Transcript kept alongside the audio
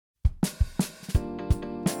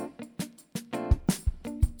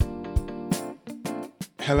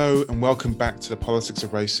Hello and welcome back to The Politics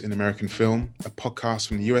of Race in American Film, a podcast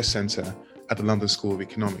from the US Centre at the London School of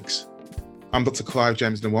Economics. I'm Dr. Clive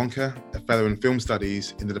James Nwonka, a Fellow in Film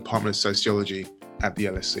Studies in the Department of Sociology at the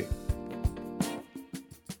LSE.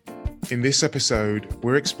 In this episode,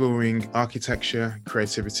 we're exploring architecture,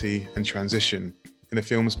 creativity and transition in the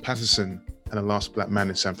films Paterson and The Last Black Man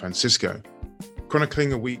in San Francisco,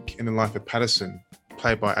 chronicling a week in the life of Paterson,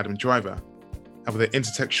 played by Adam Driver. And with an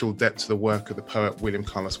intertextual depth to the work of the poet William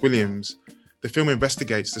Carlos Williams, the film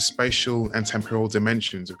investigates the spatial and temporal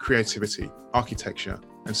dimensions of creativity, architecture,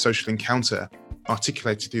 and social encounter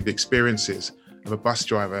articulated through the experiences of a bus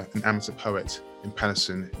driver and amateur poet in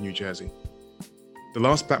Paterson, New Jersey. The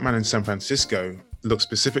Last Black Man in San Francisco looks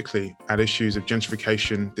specifically at issues of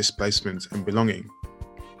gentrification, displacement, and belonging.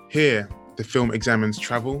 Here, the film examines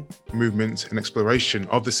travel, movement, and exploration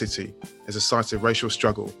of the city as a site of racial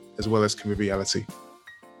struggle as well as conviviality.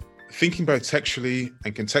 Thinking both textually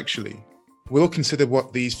and contextually, we'll consider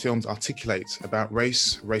what these films articulate about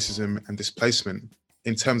race, racism, and displacement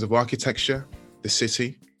in terms of architecture, the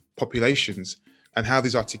city, populations, and how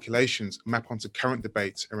these articulations map onto current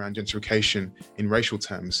debates around gentrification in racial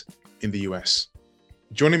terms in the US.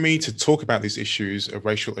 Joining me to talk about these issues of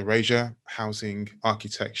racial erasure, housing,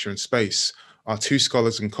 architecture, and space are two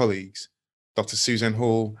scholars and colleagues, Dr. Suzanne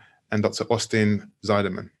Hall and Dr. Austin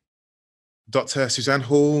Zeiderman. Dr. Suzanne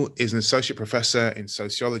Hall is an associate professor in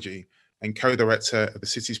sociology and co-director of the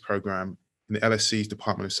Cities program in the LSE's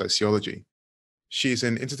Department of Sociology. She is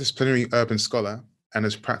an interdisciplinary urban scholar and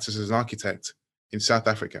has practiced as an architect in South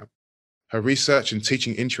Africa. Her research and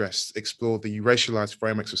teaching interests explore the racialized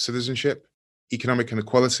frameworks of citizenship, economic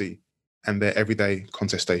inequality, and their everyday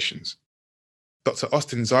contestations. Dr.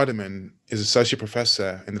 Austin Zeiderman is Associate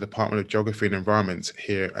Professor in the Department of Geography and Environment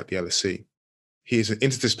here at the LSE. He is an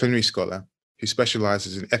interdisciplinary scholar who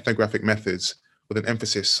specializes in ethnographic methods with an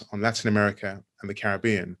emphasis on Latin America and the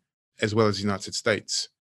Caribbean, as well as the United States.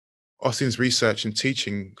 Austin's research and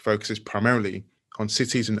teaching focuses primarily on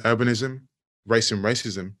cities and urbanism, race and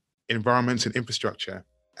racism, environment and infrastructure,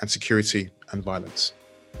 and security and violence.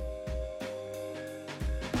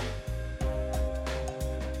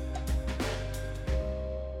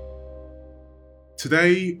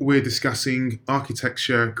 Today, we're discussing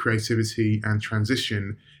architecture, creativity, and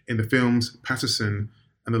transition in the films Paterson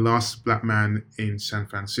and The Last Black Man in San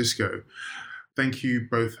Francisco. Thank you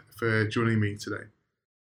both for joining me today.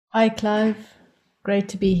 Hi, Clive. Great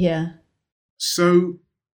to be here. So,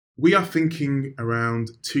 we are thinking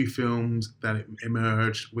around two films that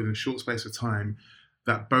emerged within a short space of time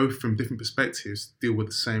that both from different perspectives deal with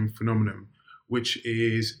the same phenomenon, which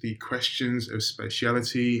is the questions of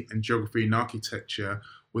spatiality and geography and architecture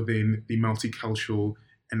within the multicultural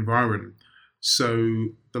environment. So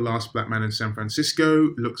The Last Black Man in San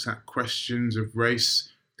Francisco looks at questions of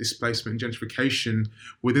race, displacement, and gentrification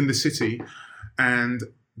within the city, and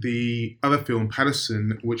the other film,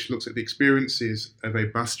 Paterson, which looks at the experiences of a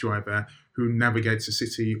bus driver who navigates the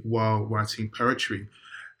city while writing poetry.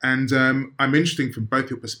 And I'm interested from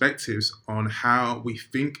both your perspectives on how we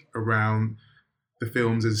think around the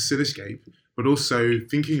films as a cityscape, but also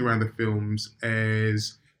thinking around the films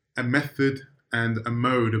as a method and a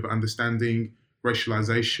mode of understanding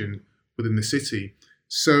racialization within the city.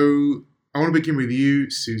 So I want to begin with you,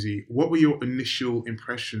 Susie. What were your initial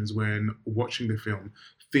impressions when watching the film,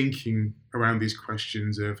 thinking around these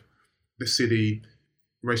questions of the city,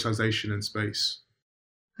 racialization and space?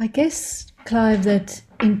 I guess, Clive, that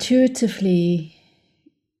intuitively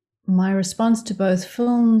my response to both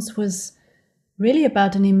films was really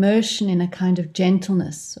about an immersion in a kind of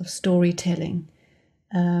gentleness of storytelling,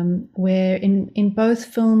 where in both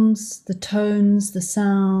films, the tones, the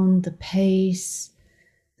sound, the pace,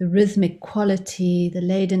 the rhythmic quality, the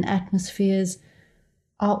laden atmospheres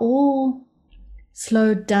are all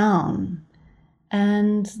slowed down.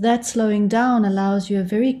 And that slowing down allows you a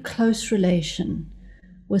very close relation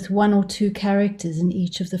with one or two characters in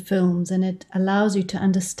each of the films, and it allows you to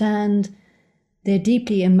understand their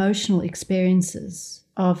deeply emotional experiences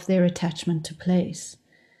of their attachment to place.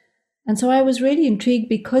 And so I was really intrigued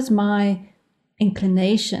because my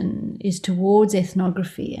inclination is towards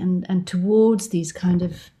ethnography and towards these kind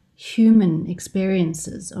of human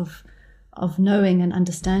experiences of knowing and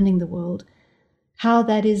understanding the world, how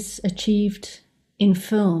that is achieved in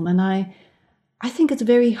film. And I think it's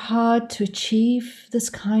very hard to achieve this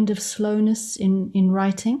kind of slowness in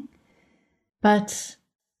writing, but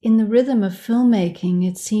in the rhythm of filmmaking,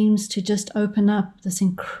 it seems to just open up this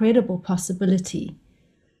incredible possibility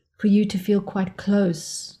for you to feel quite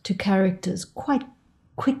close to characters quite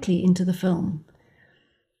quickly into the film.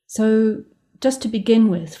 So just to begin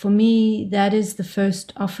with, for me, that is the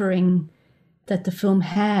first offering that the film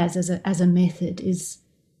has as a method, is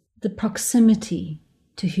the proximity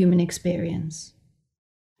to human experience.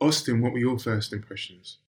 Austin, what were your first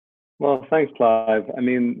impressions? Well, thanks, Clive. I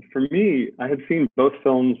mean, for me, I had seen both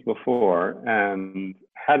films before and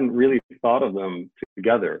hadn't really thought of them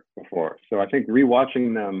together before. So I think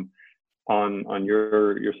rewatching them on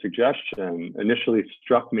your suggestion initially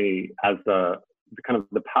struck me as the kind of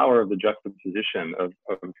the power of the juxtaposition of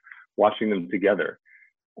watching them together.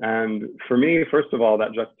 And for me, first of all,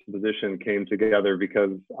 that juxtaposition came together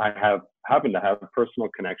because I happen to have personal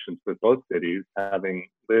connections with both cities, having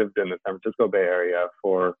lived in the San Francisco Bay Area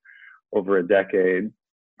for over a decade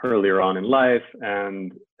earlier on in life,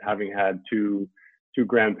 and having had two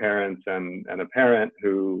grandparents and a parent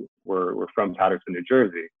who were from Paterson, New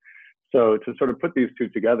Jersey. So to sort of put these two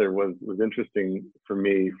together was interesting for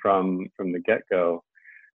me from the get-go.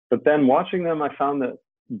 But then watching them, I found that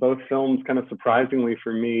both films, kind of surprisingly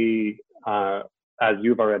for me, as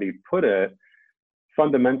you've already put it,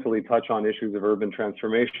 fundamentally touch on issues of urban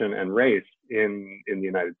transformation and race in the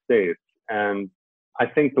United States. And I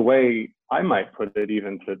think the way I might put it,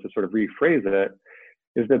 even to sort of rephrase it,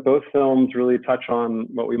 is that both films really touch on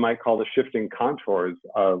what we might call the shifting contours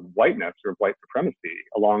of whiteness or white supremacy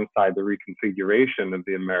alongside the reconfiguration of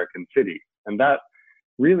the American city. And that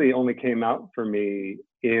really only came out for me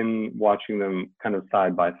in watching them kind of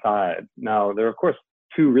side by side. Now, there are, of course,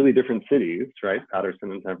 two really different cities, right?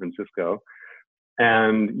 Paterson and San Francisco.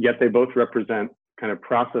 And yet they both represent kind of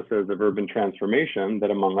processes of urban transformation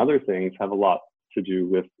that, among other things, have a lot to do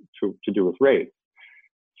with race.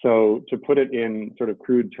 So to put it in sort of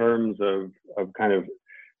crude terms of kind of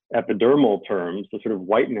epidermal terms, the sort of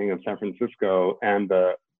whitening of San Francisco and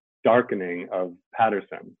the darkening of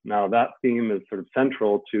Paterson. Now that theme is sort of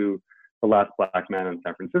central to The Last Black Man in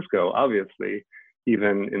San Francisco, obviously,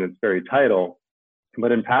 even in its very title.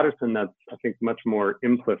 But in Paterson, that's, I think, much more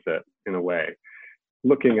implicit in a way.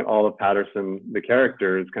 Looking at all of Paterson, the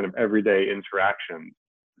characters' kind of everyday interactions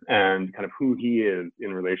and kind of who he is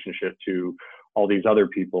in relationship to all these other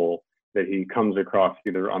people that he comes across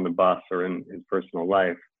either on the bus or in his personal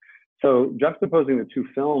life. So juxtaposing the two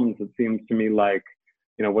films, it seems to me like,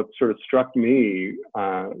 you know, what sort of struck me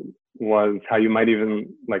was how you might even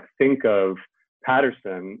like think of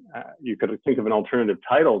Paterson. You could think of an alternative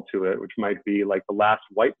title to it, which might be like The Last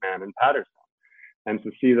White Man in Paterson. And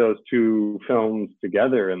to see those two films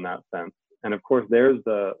together in that sense. And of course, there's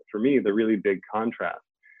for me, the really big contrast.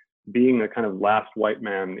 Being a kind of last white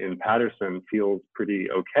man in Paterson feels pretty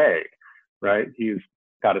okay, right? He's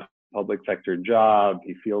got a public sector job.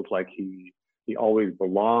 He feels like he always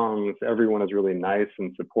belongs. Everyone is really nice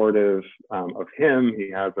and supportive of him.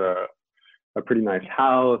 He has a pretty nice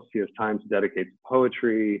house. He has time to dedicate to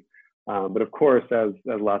poetry. But of course, as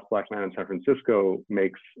Last Black Man in San Francisco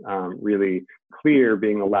makes really clear,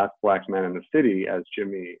 being the last black man in the city, as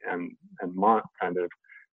Jimmie and Mont kind of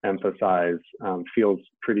emphasize, feels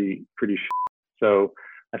pretty So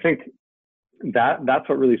I think that's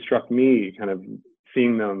what really struck me, kind of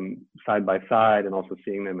seeing them side by side and also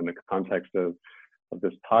seeing them in the context of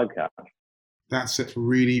this podcast. That's a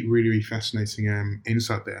really, really, really fascinating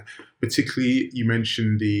insight there. Particularly, you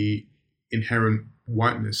mentioned the inherent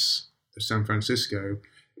whiteness of San Francisco,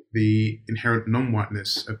 the inherent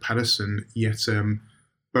non-whiteness of Paterson, yet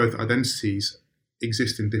both identities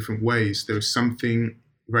exist in different ways. There is something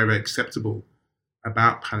very, very acceptable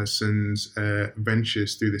about Paterson's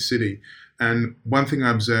ventures through the city. And one thing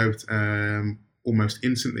I observed almost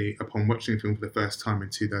instantly upon watching the film for the first time in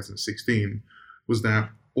 2016 was that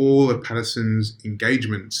all of Paterson's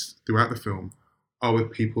engagements throughout the film are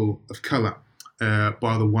with people of colour.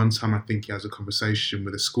 By the one time I think he has a conversation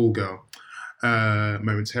with a schoolgirl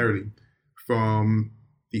momentarily, from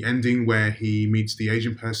the ending where he meets the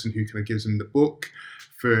Asian person who kind of gives him the book,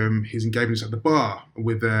 from his engagements at the bar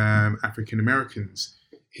with African Americans,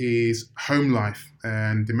 his home life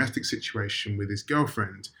and domestic situation with his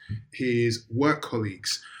girlfriend, his work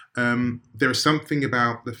colleagues. There is something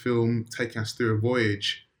about the film taking us through a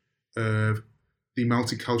voyage of the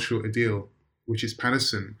multicultural ideal, which is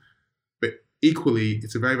Paterson. But equally,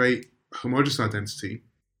 it's a very, very homogenous identity.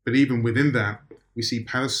 But even within that, we see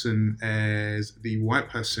Paterson as the white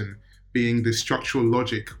person being the structural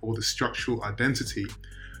logic or the structural identity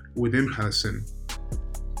within Paterson.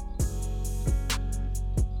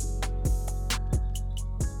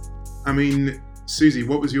 I mean, Susie,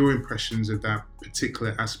 what was your impressions of that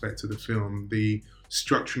particular aspect of the film, the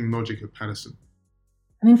structuring logic of Paterson?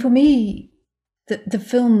 I mean, for me, the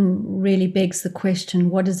film really begs the question,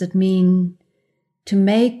 what does it mean to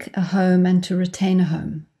make a home and to retain a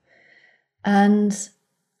home? And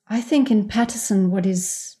I think in Paterson, what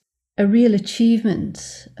is a real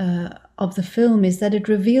achievement of the film is that it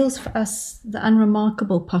reveals for us the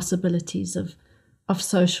unremarkable possibilities of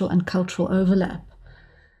social and cultural overlap.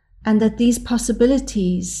 And that these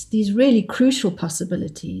possibilities, these really crucial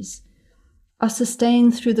possibilities, are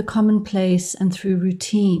sustained through the commonplace and through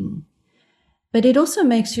routine. But it also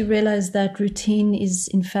makes you realize that routine is,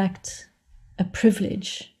 in fact, a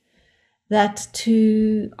privilege. That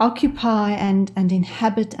to occupy and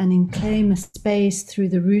inhabit and enclaim a space through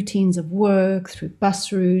the routines of work, through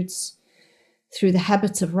bus routes, through the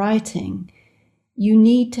habits of writing, you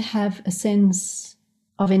need to have a sense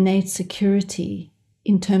of innate security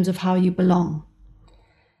in terms of how you belong.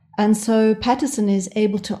 And so Paterson is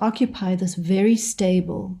able to occupy this very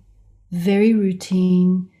stable, very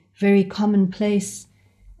routine, very commonplace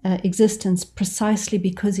existence precisely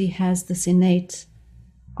because he has this innate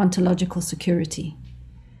ontological security.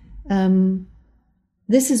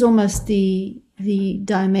 This is almost the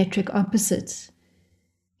diametric opposite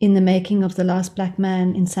in the making of The Last Black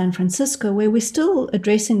Man in San Francisco, where we're still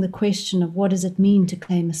addressing the question of what does it mean to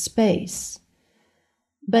claim a space.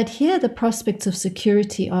 But here the prospects of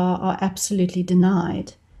security are absolutely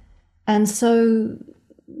denied. And so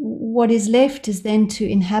what is left is then to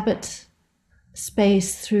inhabit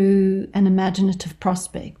space through an imaginative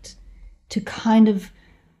prospect, to kind of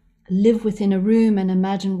live within a room and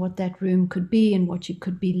imagine what that room could be and what you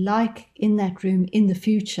could be like in that room in the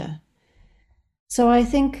future. So I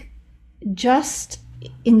think just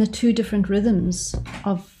in the two different rhythms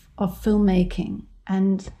of filmmaking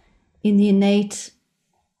and in the innate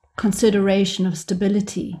consideration of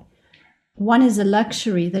stability, one is a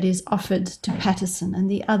luxury that is offered to Paterson and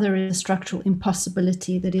the other is a structural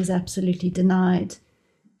impossibility that is absolutely denied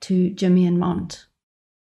to Jimmie and Mont.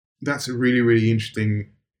 That's a really, really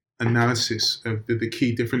interesting analysis of the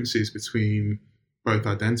key differences between both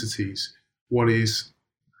identities. What is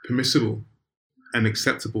permissible and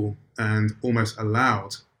acceptable and almost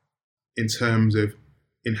allowed in terms of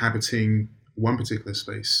inhabiting one particular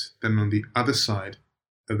space, then on the other side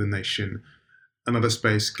of the nation, another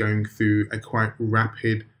space going through a quite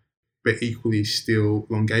rapid but equally still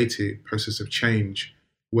elongated process of change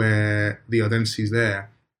where the identities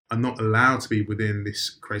there are not allowed to be within this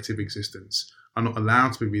creative existence, are not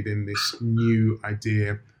allowed to be within this new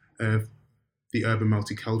idea of the urban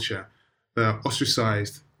multiculture. They're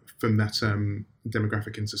ostracized from that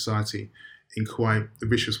demographic in society in quite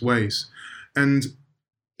vicious ways. And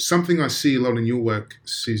something I see a lot in your work,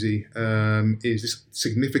 Susie, is this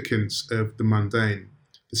significance of the mundane,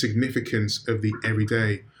 the significance of the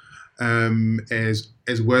everyday,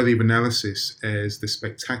 as worthy of analysis as the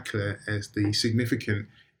spectacular, as the significant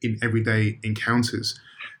in everyday encounters.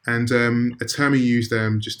 And a term you used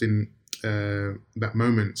just in that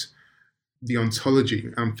moment, the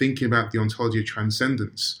ontology. I'm thinking about the ontology of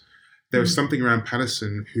transcendence. There is something around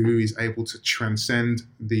Paterson who is able to transcend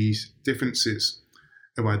these differences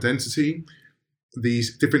of identity,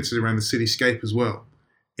 these differences around the cityscape as well,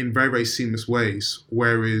 in very, very seamless ways.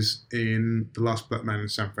 Whereas in The Last Black Man in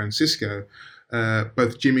San Francisco,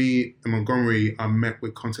 both Jimmie and Montgomery are met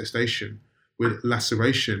with contestation, with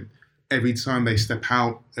laceration, every time they step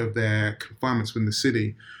out of their confinements within the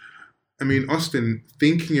city. I mean, Austin,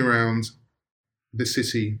 thinking around the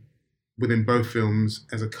city within both films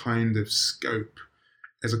as a kind of scope,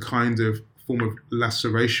 as a kind of form of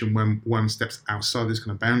laceration when one steps outside these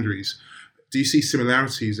kind of boundaries. Do you see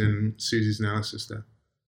similarities in Susie's analysis there?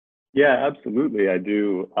 Yeah, absolutely, I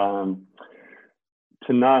do. I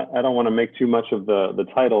don't want to make too much of the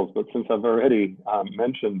titles, but since I've already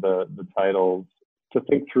mentioned the titles, to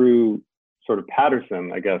think through sort of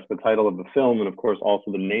Paterson, I guess, the title of the film, and of course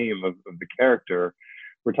also the name of the character.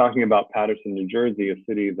 We're talking about Paterson, New Jersey, a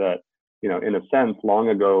city that, in a sense, long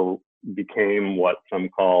ago became what some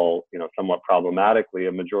call, somewhat problematically,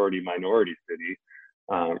 a majority-minority city,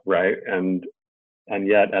 right? And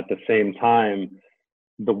yet at the same time,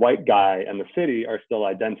 the white guy and the city are still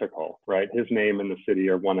identical, right? His name and the city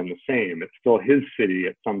are one and the same. It's still his city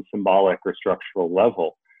at some symbolic or structural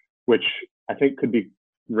level, which I think could be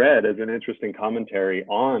read as an interesting commentary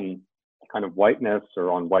on kind of whiteness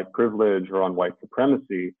or on white privilege or on white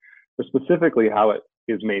supremacy, or specifically how it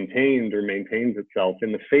is maintained or maintains itself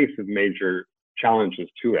in the face of major challenges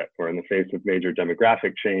to it, or in the face of major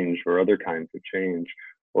demographic change or other kinds of change,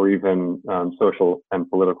 or even social and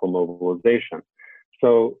political mobilization.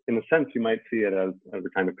 So in a sense, you might see it as a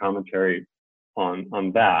kind of commentary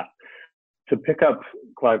on that. To pick up,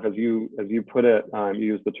 Clive, as you put it, you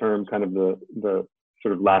use the term kind of the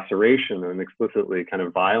sort of laceration, an explicitly kind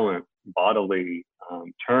of violent bodily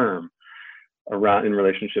term around in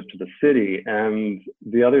relationship to the city. And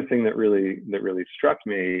the other thing that really struck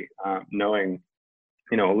me, knowing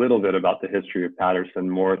a little bit about the history of Paterson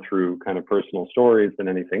more through kind of personal stories than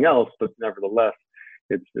anything else, but nevertheless,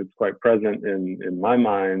 it's quite present in my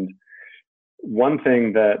mind. One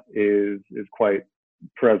thing that is quite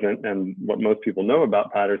present, and what most people know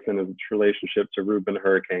about Paterson, is its relationship to Reuben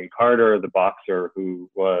Hurricane Carter, the boxer who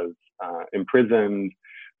was imprisoned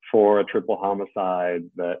for a triple homicide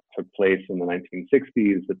that took place in the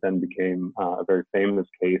 1960s, that then became a very famous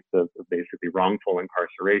case of basically wrongful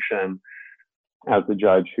incarceration. As the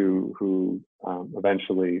judge who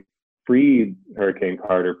eventually freed Hurricane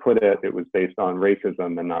Carter put it, it was based on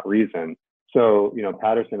racism and not reason. So,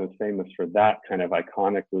 Paterson is famous for that kind of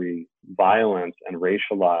iconically violent and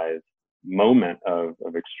racialized moment of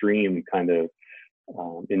extreme kind of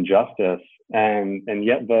injustice. And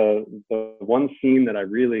yet the one scene that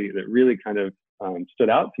really kind of stood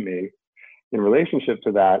out to me in relationship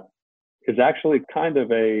to that is actually kind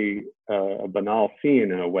of a banal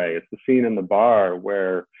scene in a way. It's the scene in the bar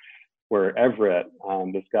where Everett,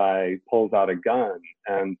 this guy, pulls out a gun,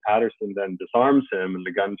 and Paterson then disarms him, and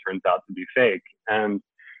the gun turns out to be fake. And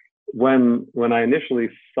when I initially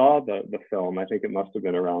saw the film, I think it must have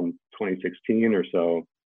been around 2016 or so.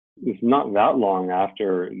 It's not that long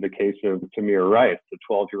after the case of Tamir Rice, the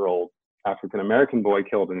 12-year-old African-American boy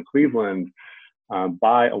killed in Cleveland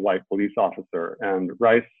by a white police officer. And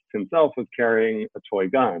Rice himself was carrying a toy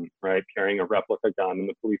gun, right? Carrying a replica gun, and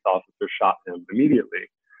the police officer shot him immediately.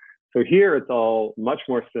 So here it's all much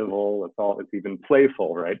more civil. It's even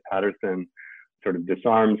playful, right? Paterson sort of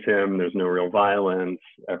disarms him. There's no real violence.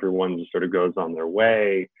 Everyone just sort of goes on their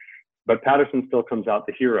way. But Paterson still comes out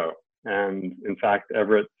the hero. And in fact,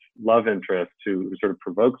 Everett's love interest, who sort of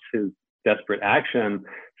provokes his desperate action,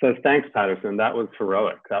 says, "Thanks, Paterson. That was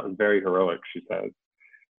heroic. That was very heroic," she says.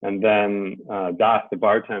 And then Das, the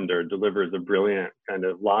bartender, delivers a brilliant kind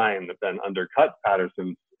of line that then undercuts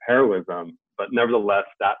Paterson's heroism. But nevertheless,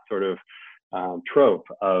 that sort of trope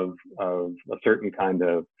of a certain kind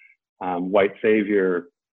of white savior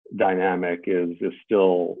dynamic is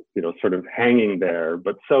still sort of hanging there.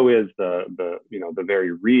 But so is the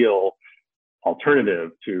very real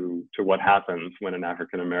alternative to what happens when an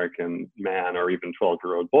African American man or even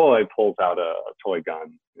 12-year-old boy pulls out a toy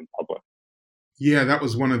gun in public. Yeah, that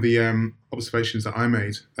was one of the observations that I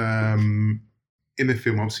made in the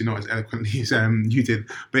film, obviously not as eloquently as you did,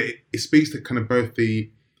 but it speaks to kind of both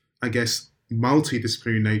the, I guess,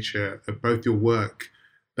 multidisciplinary nature of both your work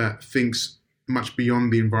that thinks much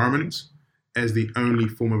beyond the environment as the only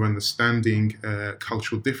form of understanding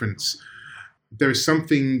cultural difference. There is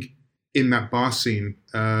something in that bar scene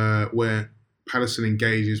where Paterson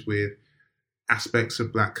engages with aspects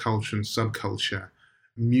of Black culture and subculture.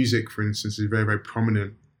 Music, for instance, is very, very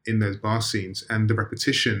prominent in those bar scenes, and the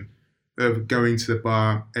repetition of going to the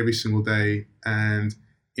bar every single day and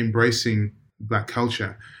embracing Black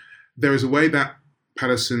culture. There is a way that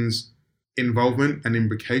Paterson's involvement and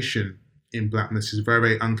imbrication in Blackness is very,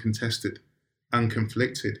 very uncontested,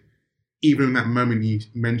 unconflicted. Even in that moment you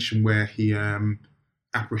mentioned where he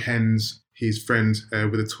apprehends his friend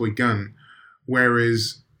with a toy gun,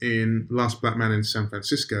 whereas in Last Black Man in San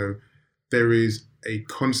Francisco, there is a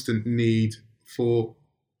constant need for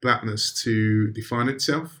Blackness to define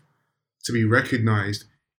itself, to be recognized,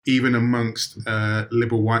 even amongst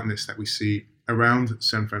liberal whiteness that we see around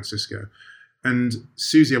San Francisco. And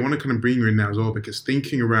Susie, I want to kind of bring you in now as well, because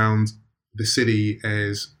thinking around the city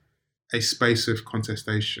as a space of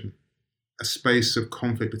contestation, a space of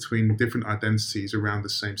conflict between different identities around the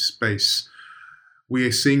same space, we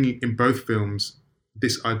are seeing in both films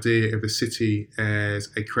this idea of the city as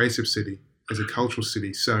a creative city, as a cultural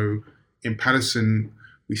city. So in Paterson,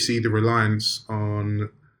 we see the reliance on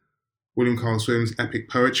William Carlos Williams' epic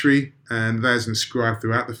poetry, and that is inscribed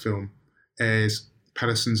throughout the film as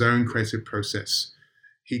Paterson's own creative process.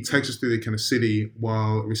 He takes us through the kind of city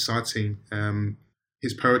while reciting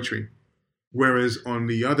his poetry. Whereas on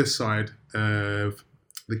the other side of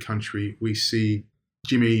the country, we see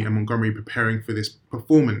Jimmie and Montgomery preparing for this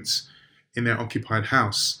performance in their occupied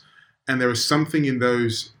house. And there is something in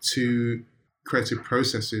those two creative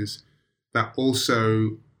processes that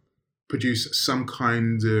also produce some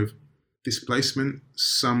kind of displacement,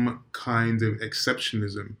 some kind of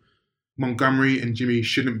exceptionalism. Montgomery and Jimmie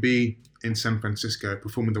shouldn't be in San Francisco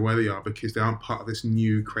performing the way they are because they aren't part of this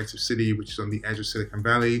new creative city, which is on the edge of Silicon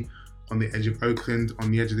Valley, on the edge of Oakland,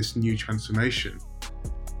 on the edge of this new transformation.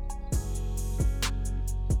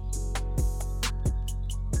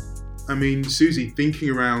 I mean, Susie, thinking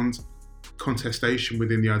around contestation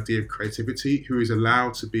within the idea of creativity, who is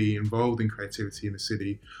allowed to be involved in creativity in the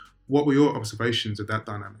city, What were your observations of that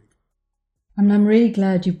dynamic? I'm really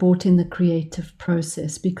glad you brought in the creative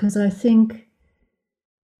process, because I think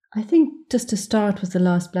just to start with The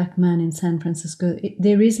Last Black Man in San Francisco,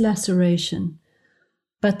 there is laceration,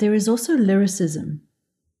 but there is also lyricism.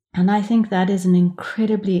 And I think that is an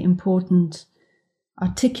incredibly important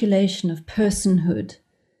articulation of personhood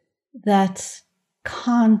that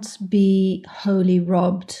can't be wholly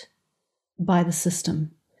robbed by the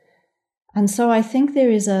system. And so I think there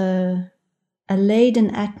is a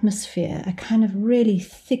laden atmosphere, a kind of really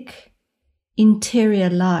thick interior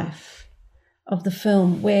life of the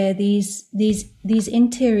film, where these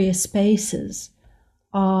interior spaces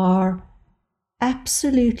are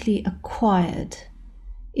absolutely acquired,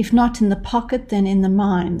 if not in the pocket, then in the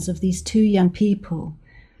minds of these two young people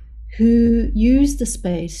who use the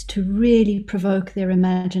space to really provoke their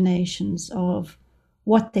imaginations of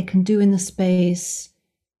what they can do in the space,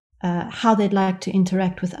 how they'd like to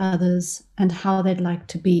interact with others, and how they'd like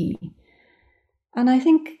to be. And I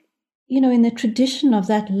think, in the tradition of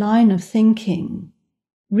that line of thinking,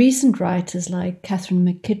 recent writers like Catherine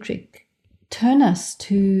McKittrick turn us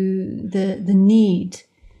to the need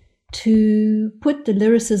to put the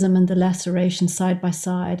lyricism and the laceration side by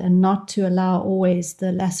side, and not to allow always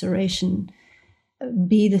the laceration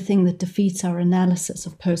be the thing that defeats our analysis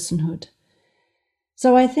of personhood.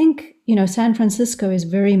 So I think, San Francisco is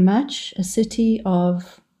very much a city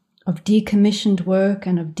of decommissioned work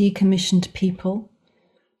and of decommissioned people.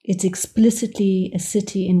 It's explicitly a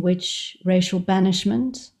city in which racial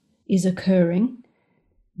banishment is occurring,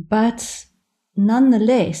 but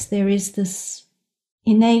nonetheless, there is this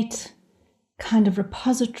innate kind of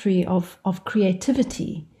repository of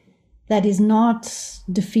creativity that is not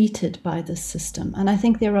defeated by this system. And I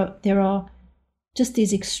think there are just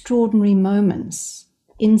these extraordinary moments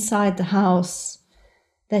inside the house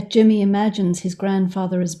that Jimmie imagines his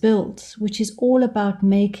grandfather has built, which is all about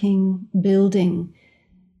making, building.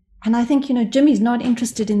 And I think, Jimmie's not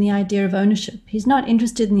interested in the idea of ownership. He's not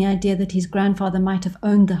interested in the idea that his grandfather might have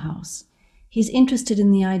owned the house. He's interested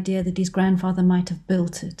in the idea that his grandfather might have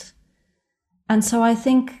built it. And so I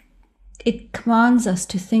think it commands us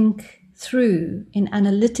to think through, in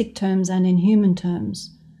analytic terms and in human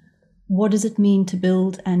terms, what does it mean to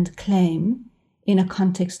build and claim in a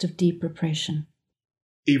context of deep repression?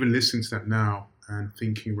 Even listening to that now and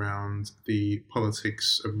thinking around the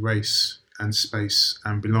politics of race and space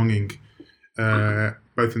and belonging,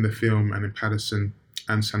 both in the film and in Paterson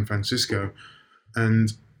and San Francisco,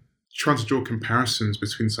 and trying to draw comparisons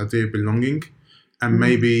between this idea of belonging and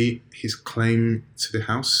maybe his claim to the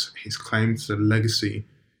house, his claim to the legacy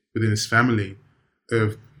within his family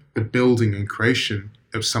of the building and creation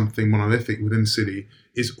of something monolithic within the city,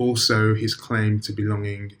 is also his claim to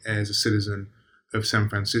belonging as a citizen of San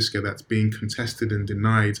Francisco that's being contested and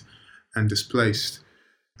denied and displaced.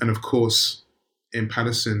 And of course, in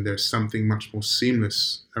Paterson, there's something much more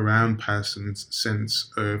seamless around Paterson's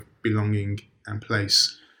sense of belonging and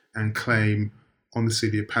place and claim on the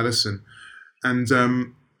city of Paterson. And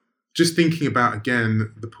just thinking about,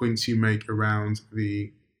 again, the points you make around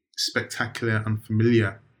the spectacular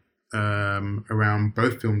unfamiliar around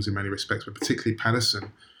both films in many respects, but particularly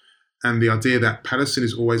Paterson, and the idea that Paterson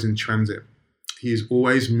is always in transit. He is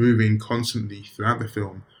always moving constantly throughout the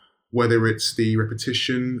film, whether it's the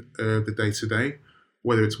repetition of the day-to-day,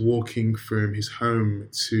 whether it's walking from his home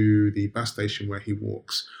to the bus station where he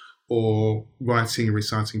walks, or writing and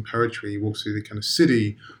reciting poetry. He walks through the kind of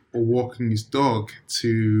city, or walking his dog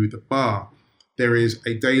to the bar. There is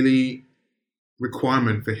a daily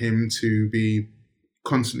requirement for him to be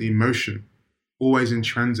constantly in motion, always in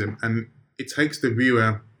transit. And it takes the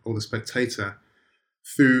viewer or the spectator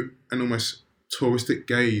through an almost touristic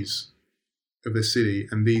gaze of the city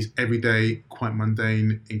and these everyday, quite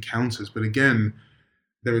mundane encounters. But again,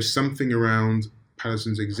 there is something around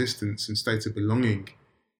Paterson's existence and state of belonging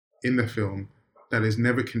in the film that is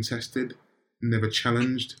never contested, never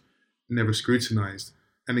challenged, never scrutinized.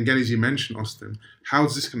 And again, as you mentioned, Austin, how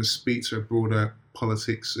is this going to speak to a broader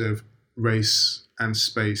politics of race and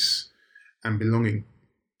space and belonging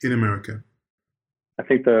in America? I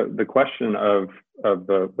think the question of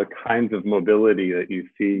the kinds of mobility that you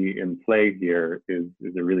see in play here is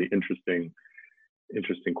a really interesting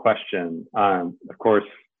question. Of course,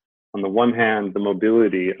 on the one hand, the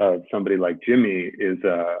mobility of somebody like Jimmie is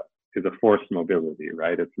a forced mobility,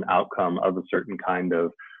 right? It's an outcome of a certain kind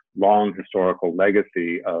of long historical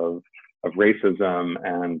legacy of racism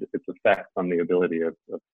and its effects on the ability of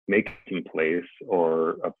making place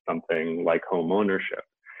or of something like home ownership.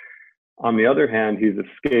 On the other hand, he's a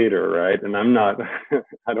skater, right? And I'm not,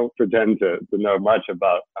 I don't pretend to know much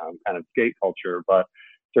about kind of skate culture, but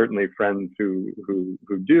certainly friends who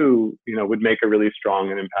do, would make a really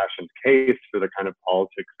strong and impassioned case for the kind of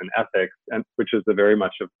politics and ethics, and which is the very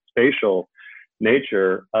much of spatial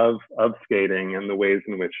nature of skating and the ways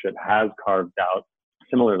in which it has carved out,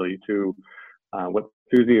 similarly to what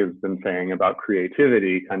Susie has been saying about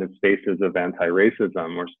creativity, kind of spaces of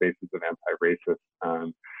anti-racism or spaces of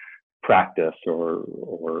anti-racist practice or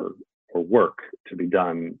work to be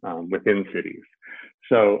done within cities.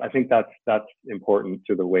 So I think that's important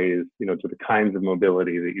to the ways, to the kinds of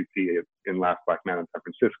mobility that you see in Last Black Man in San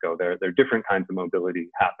Francisco. There are different kinds of mobility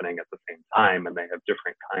happening at the same time, and they have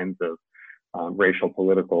different kinds of racial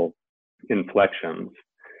political inflections.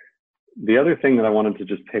 The other thing that I wanted to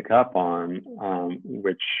just pick up on,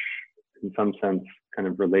 which in some sense kind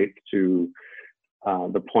of relates to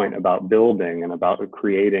the point about building and about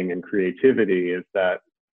creating and creativity, is that,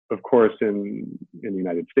 of course, in the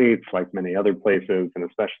United States, like many other places, and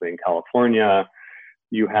especially in California,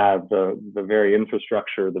 you have the very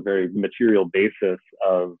infrastructure, the very material basis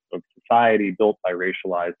of society built by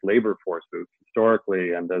racialized labor forces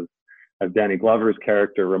historically. And as Danny Glover's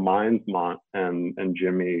character reminds Mont and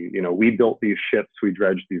Jimmie, we built these ships, we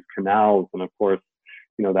dredged these canals, and of course,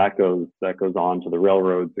 that goes on to the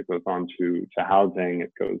railroads, it goes on to housing,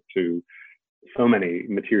 it goes to so many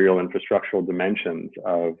material infrastructural dimensions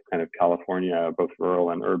of kind of California, both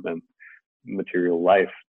rural and urban material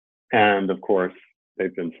life. And of course,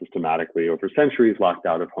 they've been systematically over centuries locked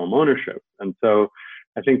out of home ownership. And so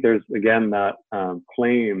I think there's, again, that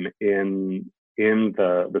claim in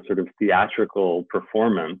the sort of theatrical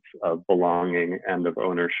performance of belonging and of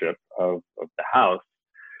ownership of the house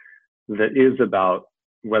that is about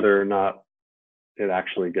whether or not it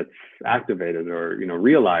actually gets activated or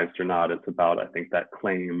realized or not. It's about, I think, that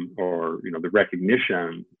claim or the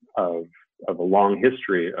recognition of a long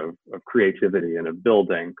history of creativity and of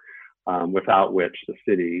building, without which the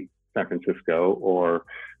city, San Francisco, or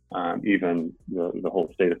even the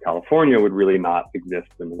whole state of California would really not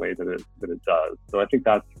exist in the way that it does. So I think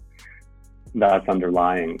that's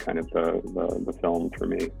underlying kind of the film for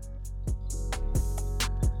me.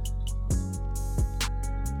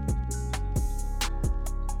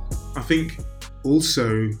 I think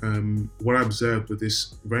also what I observed with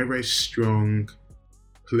this very, very strong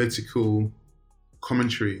political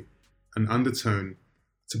commentary and undertone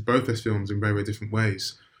to both those films in very, very different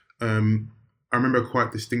ways. I remember a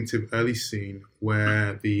quite distinctive early scene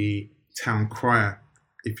where the town crier,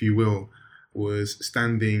 if you will, was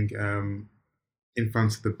standing in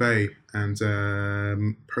front of the bay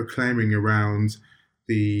and proclaiming around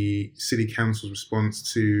the city council's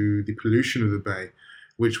response to the pollution of the bay,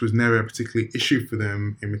 which was never a particular issue for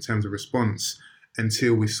them in terms of response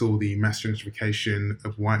until we saw the mass gentrification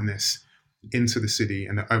of whiteness into the city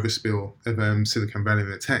and the overspill of Silicon Valley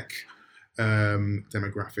and the tech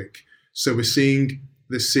demographic. So we're seeing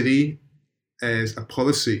the city as a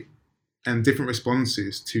policy and different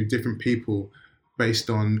responses to different people based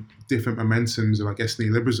on different momentums of, I guess,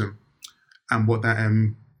 neoliberalism and what that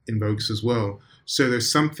invokes as well. So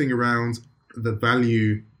there's something around the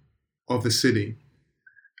value of the city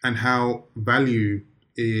and how value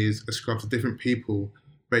is ascribed to different people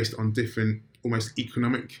based on different, almost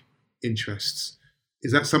economic interests.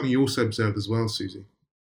 Is that something you also observed as well, Susie?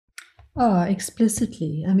 Oh,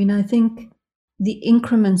 explicitly. I mean, I think the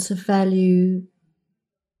increments of value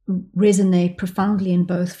resonate profoundly in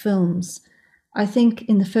both films. I think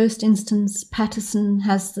in the first instance, Paterson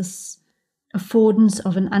has this affordance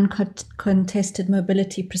of an uncontested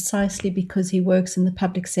mobility precisely because he works in the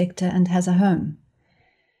public sector and has a home.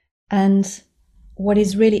 And what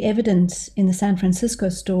is really evident in the San Francisco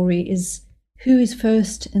story is who is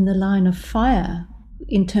first in the line of fire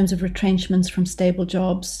in terms of retrenchments from stable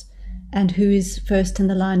jobs, and who is first in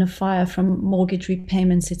the line of fire from mortgage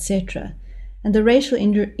repayments, etc. And the racial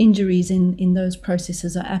injuries in those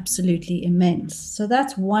processes are absolutely immense. So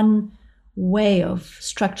that's one way of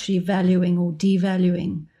structurally valuing or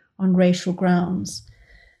devaluing on racial grounds.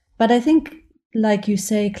 But I think, like you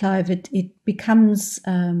say, Clive, it becomes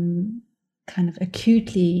kind of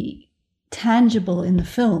acutely tangible in the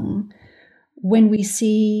film when we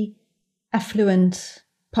see affluent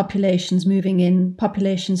populations moving in,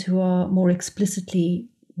 populations who are more explicitly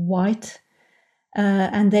white,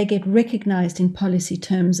 and they get recognized in policy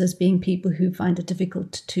terms as being people who find it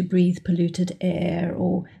difficult to breathe polluted air.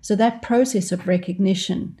 So that process of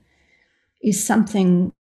recognition is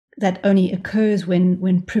something that only occurs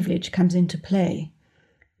when privilege comes into play.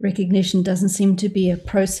 Recognition doesn't seem to be a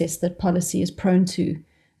process that policy is prone to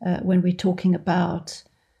when we're talking about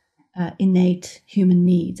innate human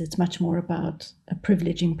needs. It's much more about a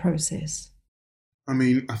privileging process. I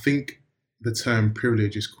mean, I think the term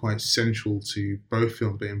privilege is quite central to both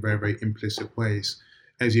films, but in very, very implicit ways.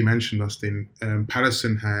 As you mentioned, Austin,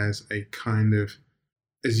 Paterson has a kind of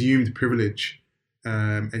assumed privilege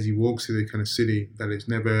as he walks through the kind of city that is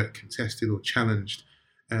never contested or challenged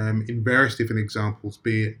in various different examples,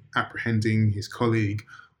 be it apprehending his colleague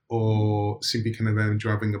or simply kind of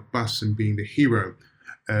driving a bus and being the hero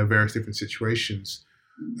of various different situations,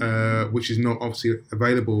 which is not obviously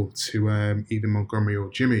available to either Montgomery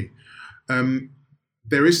or Jimmie.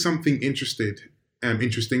 There is something interesting,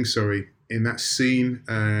 in that scene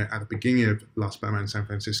at the beginning of Last Black Man in San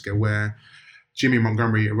Francisco, where Jimmie and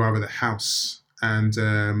Montgomery arrive at the house, and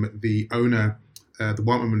the owner, the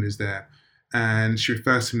white woman, is there, and she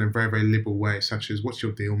refers to him in a very, very liberal way, such as, "What's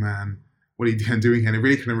your deal, man? What are you doing here?" And it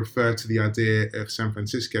really kind of referred to the idea of San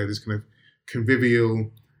Francisco, this kind of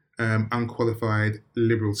convivial, unqualified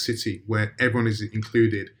liberal city where everyone is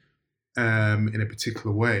included in a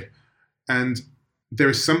particular way. And there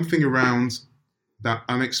is something around that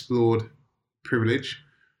unexplored privilege,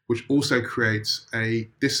 which also creates a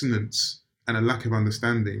dissonance and a lack of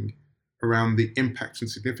understanding around the impact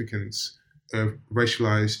and significance of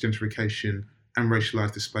racialized gentrification and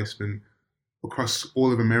racialized displacement across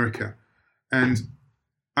all of America. And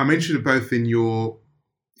I'm interested both in your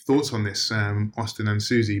thoughts on this, Austin and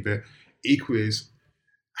Susie, but equally is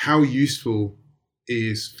how useful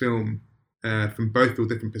is film from both your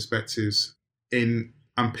different perspectives in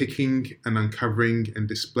unpicking and uncovering and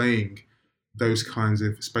displaying those kinds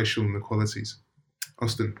of spatial inequalities?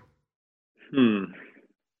 Austin?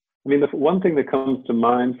 I mean, the one thing that comes to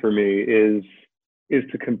mind for me is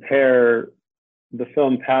to compare the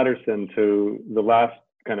film Paterson to the last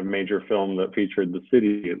kind of major film that featured the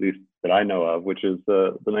city, at least that I know of, which is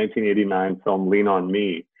the 1989 film Lean on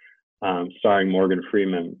Me, starring Morgan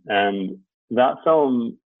Freeman. And that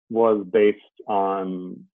film was based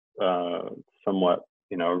on somewhat,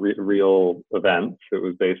 real events. It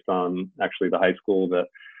was based on actually the high school that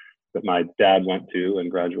my dad went to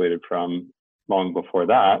and graduated from long before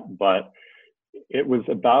that. But it was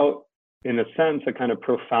about, in a sense, a kind of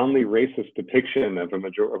profoundly racist depiction of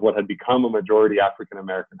what had become a majority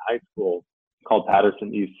African-American high school called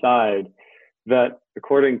Paterson East Side, that,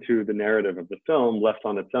 according to the narrative of the film, left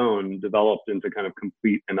on its own, developed into kind of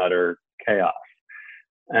complete and utter chaos.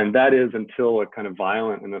 And that is until a kind of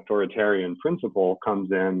violent and authoritarian principal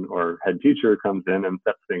comes in, or head teacher comes in and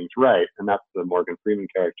sets things right. And that's the Morgan Freeman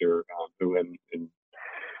character, who in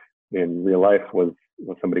real life was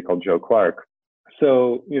somebody called Joe Clark.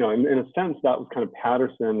 So, in a sense, that was kind of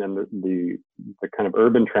Paterson and the kind of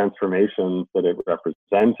urban transformations that it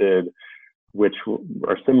represented, which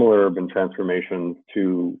are similar urban transformations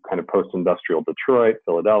to kind of post-industrial Detroit,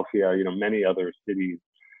 Philadelphia, many other cities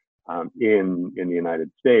in the United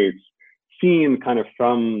States, seen kind of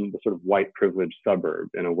from the sort of white privileged suburb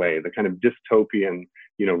in a way, the kind of dystopian,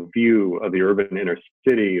 view of the urban inner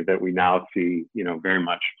city that we now see, very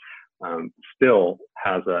much still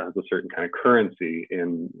has a certain kind of currency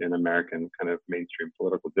in American kind of mainstream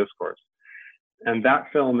political discourse. And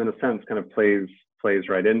that film, in a sense, kind of plays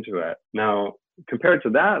right into it. Now, compared to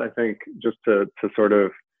that, I think just to sort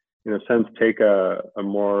of, in a sense, take a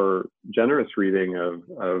more generous reading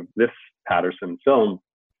of this Paterson film,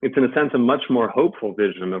 it's in a sense a much more hopeful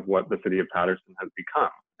vision of what the city of Paterson has become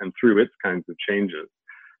and through its kinds of changes.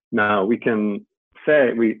 Now, we can say,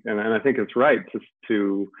 and I think it's right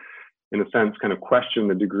to in a sense, kind of question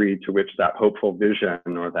the degree to which that hopeful vision,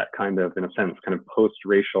 or that kind of, in a sense, kind of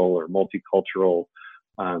post-racial or multicultural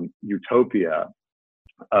utopia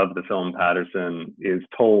of the film Paterson is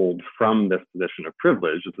told from this position of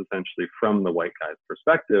privilege. It's essentially from the white guy's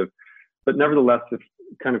perspective, but nevertheless, if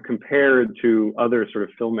kind of compared to other sort of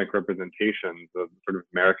filmic representations of sort of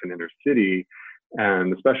American inner city,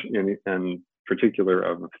 and especially in particular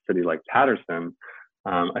of a city like Paterson,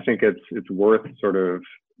 I think it's worth sort of,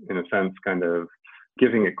 in a sense, kind of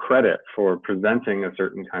giving it credit for presenting a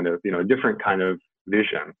certain kind of, a different kind of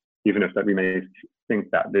vision, even if that we may think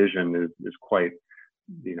that vision is quite,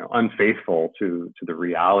 unfaithful to the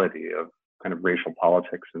reality of kind of racial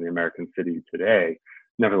politics in the American city today.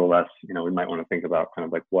 Nevertheless, we might want to think about kind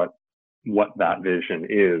of like what that vision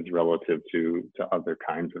is relative to other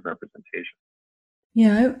kinds of representation.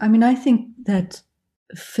 Yeah, I mean, I think that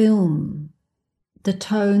film, the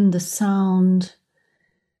tone, the sound,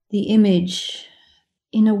 the image,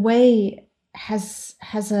 in a way,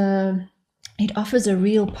 it offers a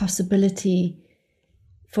real possibility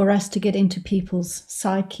for us to get into people's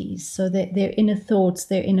psyches, so that their inner thoughts,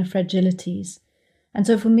 their inner fragilities. And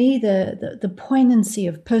so for me, the poignancy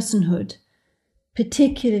of personhood,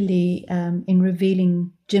 particularly in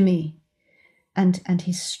revealing Jimmie, and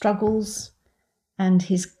his struggles and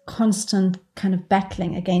his constant kind of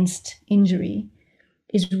battling against injury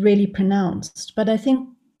is really pronounced. But I think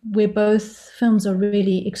where both films are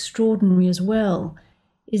really extraordinary as well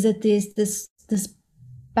is that there's this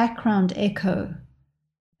background echo,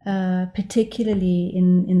 particularly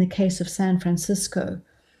in the case of San Francisco,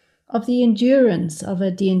 of the endurance of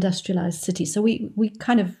a deindustrialized city. So we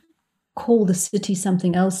kind of call the city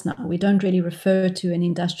something else now. We don't really refer to an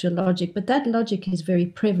industrial logic, but that logic is very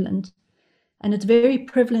prevalent. And it's very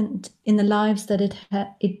prevalent in the lives that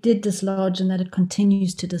it did dislodge and that it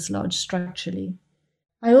continues to dislodge structurally.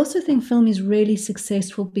 I also think film is really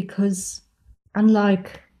successful because,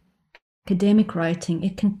 unlike academic writing,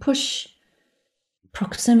 it can push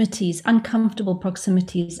proximities, uncomfortable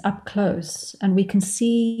proximities up close, and we can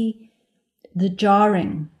see the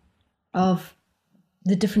jarring of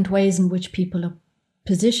the different ways in which people are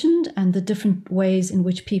positioned and the different ways in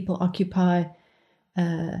which people occupy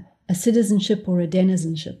a citizenship or a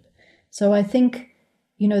denizenship. So I think,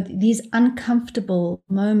 these uncomfortable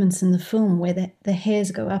moments in the film where the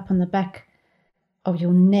hairs go up on the back of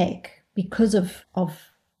your neck because of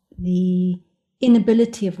the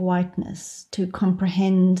inability of whiteness to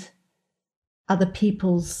comprehend other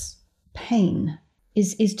people's pain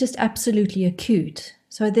is just absolutely acute.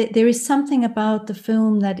 So there is something about the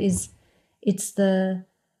film that it's the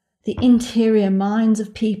interior minds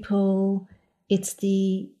of people, it's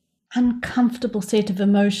the uncomfortable set of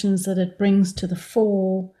emotions that it brings to the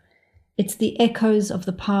fore, it's the echoes of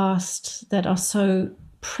the past that are so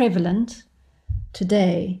prevalent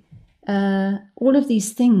today. All of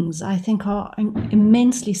these things, I think, are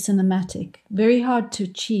immensely cinematic, very hard to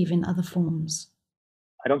achieve in other forms.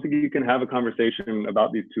 I don't think you can have a conversation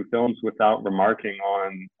about these two films without remarking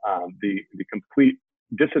on the complete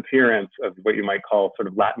disappearance of what you might call sort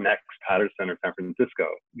of Latinx Paterson or San Francisco.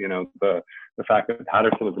 The fact that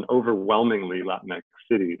Paterson is an overwhelmingly Latinx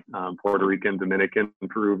city, Puerto Rican, Dominican,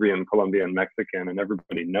 Peruvian, Colombian, Mexican, and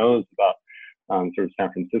everybody knows about sort of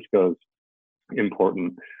San Francisco's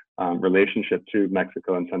important relationship to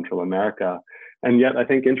Mexico and Central America. And yet, I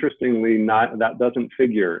think, interestingly, that doesn't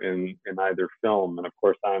figure in either film. And of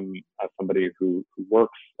course, I'm as somebody who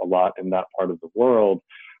works a lot in that part of the world,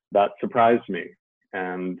 that surprised me.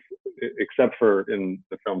 And except for in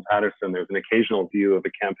the film Paterson, there's an occasional view of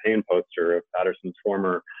a campaign poster of Paterson's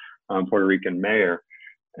former Puerto Rican mayor.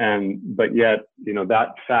 But yet, that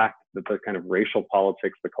fact that the kind of racial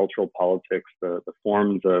politics, the cultural politics, the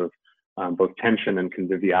forms of both tension and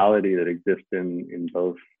conviviality that exist in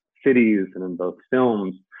both cities and in both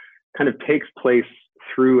films kind of takes place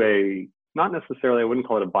through not necessarily, I wouldn't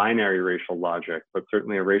call it a binary racial logic, but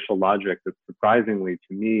certainly a racial logic that surprisingly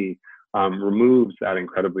to me removes that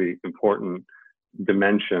incredibly important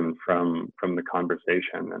dimension from the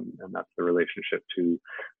conversation, and that's the relationship to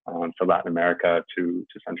Latin America, to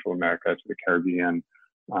Central America, to the Caribbean,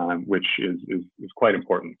 which is quite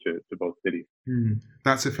important to both cities.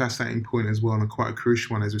 That's a fascinating point as well, and quite a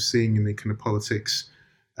crucial one, as we're seeing in the kind of politics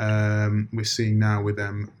we're seeing now with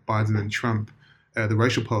Biden and Trump, the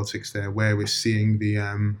racial politics there, where we're seeing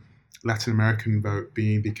the Latin American vote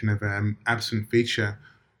being the kind of absent feature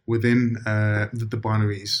within the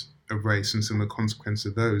binaries of race and some of the consequences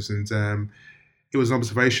of those. And it was an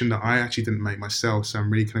observation that I actually didn't make myself, so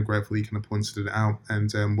I'm really kind of grateful you kind of pointed it out,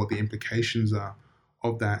 and what the implications are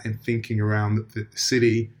of that in thinking around the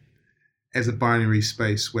city as a binary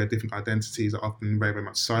space where different identities are often very, very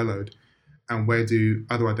much siloed, and where do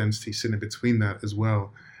other identities sit in between that as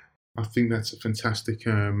well. I think that's a fantastic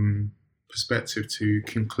perspective to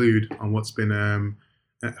conclude on what's been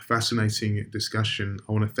a fascinating discussion.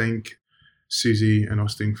 I want to thank Susie and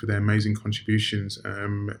Austin for their amazing contributions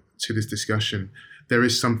to this discussion. There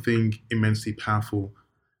is something immensely powerful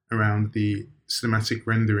around the cinematic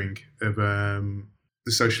rendering of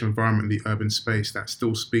the social environment, the urban space, that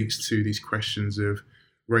still speaks to these questions of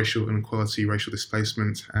racial inequality, racial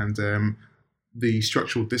displacement, and the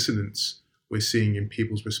structural dissonance we're seeing in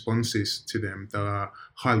people's responses to them that are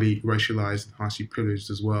highly racialized and harshly privileged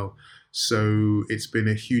as well. So it's been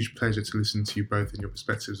a huge pleasure to listen to you both and your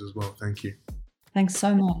perspectives as well. Thank you. Thanks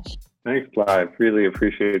so much. Thanks, Clive. Really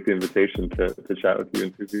appreciate the invitation to chat with you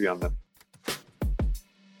and Susie on this.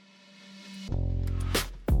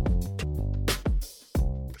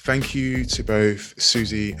 Thank you to both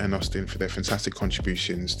Susie and Austin for their fantastic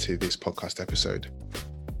contributions to this podcast episode.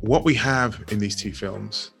 What we have in these two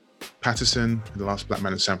films, Paterson and The Last Black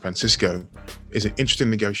Man in San Francisco, is an interesting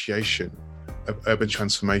negotiation of urban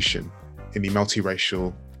transformation in the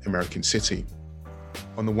multiracial American city.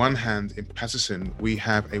 On the one hand, in Paterson, we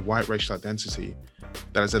have a white racial identity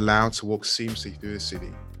that is allowed to walk seamlessly through the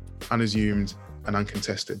city, unassumed, and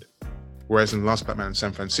uncontested. Whereas in The Last Black Man in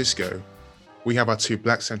San Francisco, we have our two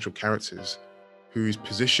Black central characters whose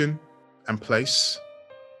position and place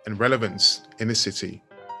and relevance in the city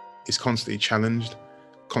is constantly challenged,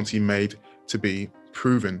 constantly made to be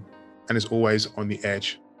proven, and is always on the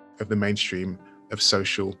edge of the mainstream of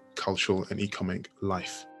social, cultural, and economic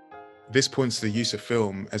life. This points to the use of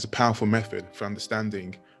film as a powerful method for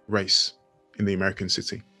understanding race in the American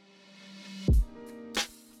city.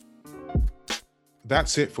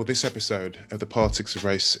 That's it for this episode of The Politics of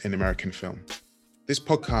Race in American Film. This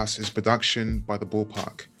podcast is a production by The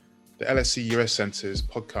Ballpark, the LSE US Center's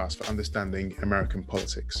podcast for understanding American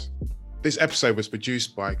politics. This episode was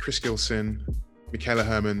produced by Chris Gilson, Michaela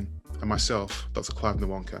Herman, and myself, Dr. Clive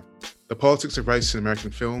Nwonka. The Politics of Race in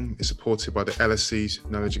American Film is supported by the LSE's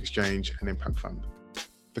Knowledge Exchange and Impact Fund.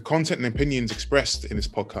 The content and opinions expressed in this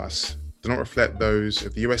podcast do not reflect those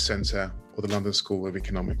of the US Center or the London School of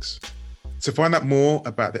Economics. To find out more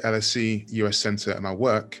about the LSE US Center and our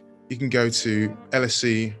work, you can go to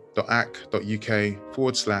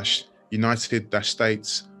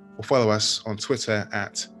lse.ac.uk/United-States or follow us on Twitter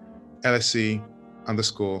at LSE_US.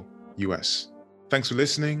 Thanks for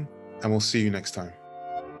listening, and we'll see you next time.